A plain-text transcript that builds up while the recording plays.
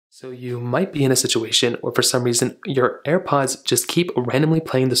So you might be in a situation where for some reason your AirPods just keep randomly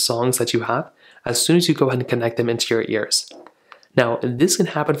playing the songs that you have as soon as you go ahead and connect them into your ears. Now, this can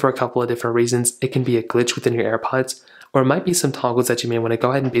happen for a couple of different reasons. It can be a glitch within your AirPods, or it might be some toggles that you may want to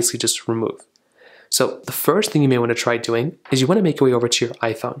go ahead and basically just remove. So the first thing you may want to try doing is you want to make your way over to your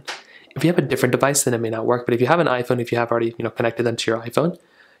iPhone. If you have a different device, then it may not work, but if you have an iPhone, if you have already connected them to your iPhone,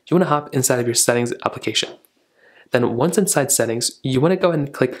 you want to hop inside of your settings application. Then once inside settings, you want to go ahead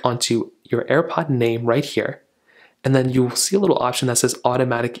and click onto your AirPod name right here, and then you will see a little option that says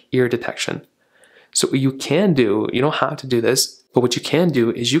automatic ear detection. So what you can do, you don't have to do this, but what you can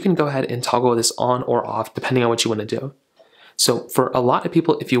do is you can go ahead and toggle this on or off depending on what you want to do. So for a lot of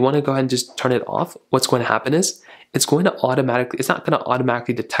people, if you want to go ahead and just turn it off, what's going to happen is it's not going to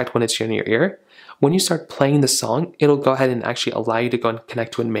automatically detect when it's in your ear. When you start playing the song, it'll go ahead and actually allow you to go and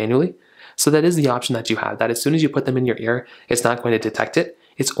connect to it manually. So that is the option that you have, that as soon as you put them in your ear, it's not going to detect it.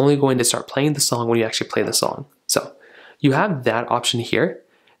 It's only going to start playing the song when you actually play the song. So you have that option here.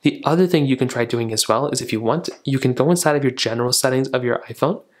 The other thing you can try doing as well is if you want, you can go inside of your general settings of your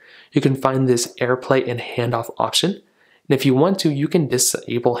iPhone. You can find this AirPlay and handoff option. And if you want to, you can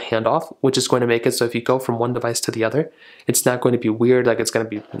disable handoff, which is going to make it so if you go from one device to the other, it's not going to be weird, like it's going to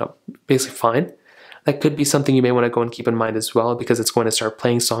be basically fine. That could be something you may want to go and keep in mind as well, because it's going to start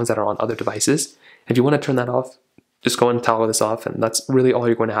playing songs that are on other devices. If you want to turn that off, just go and toggle this off, and that's really all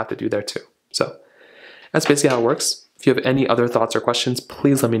you're going to have to do there too. So that's basically how it works. If you have any other thoughts or questions,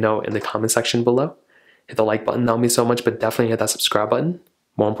 please let me know in the comment section below. Hit the like button, that would mean so much, but definitely hit that subscribe button.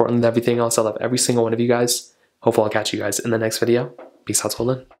 More important than everything else, I love every single one of you guys. Hopefully I'll catch you guys in the next video. Peace out,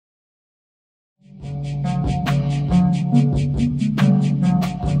 Swollen.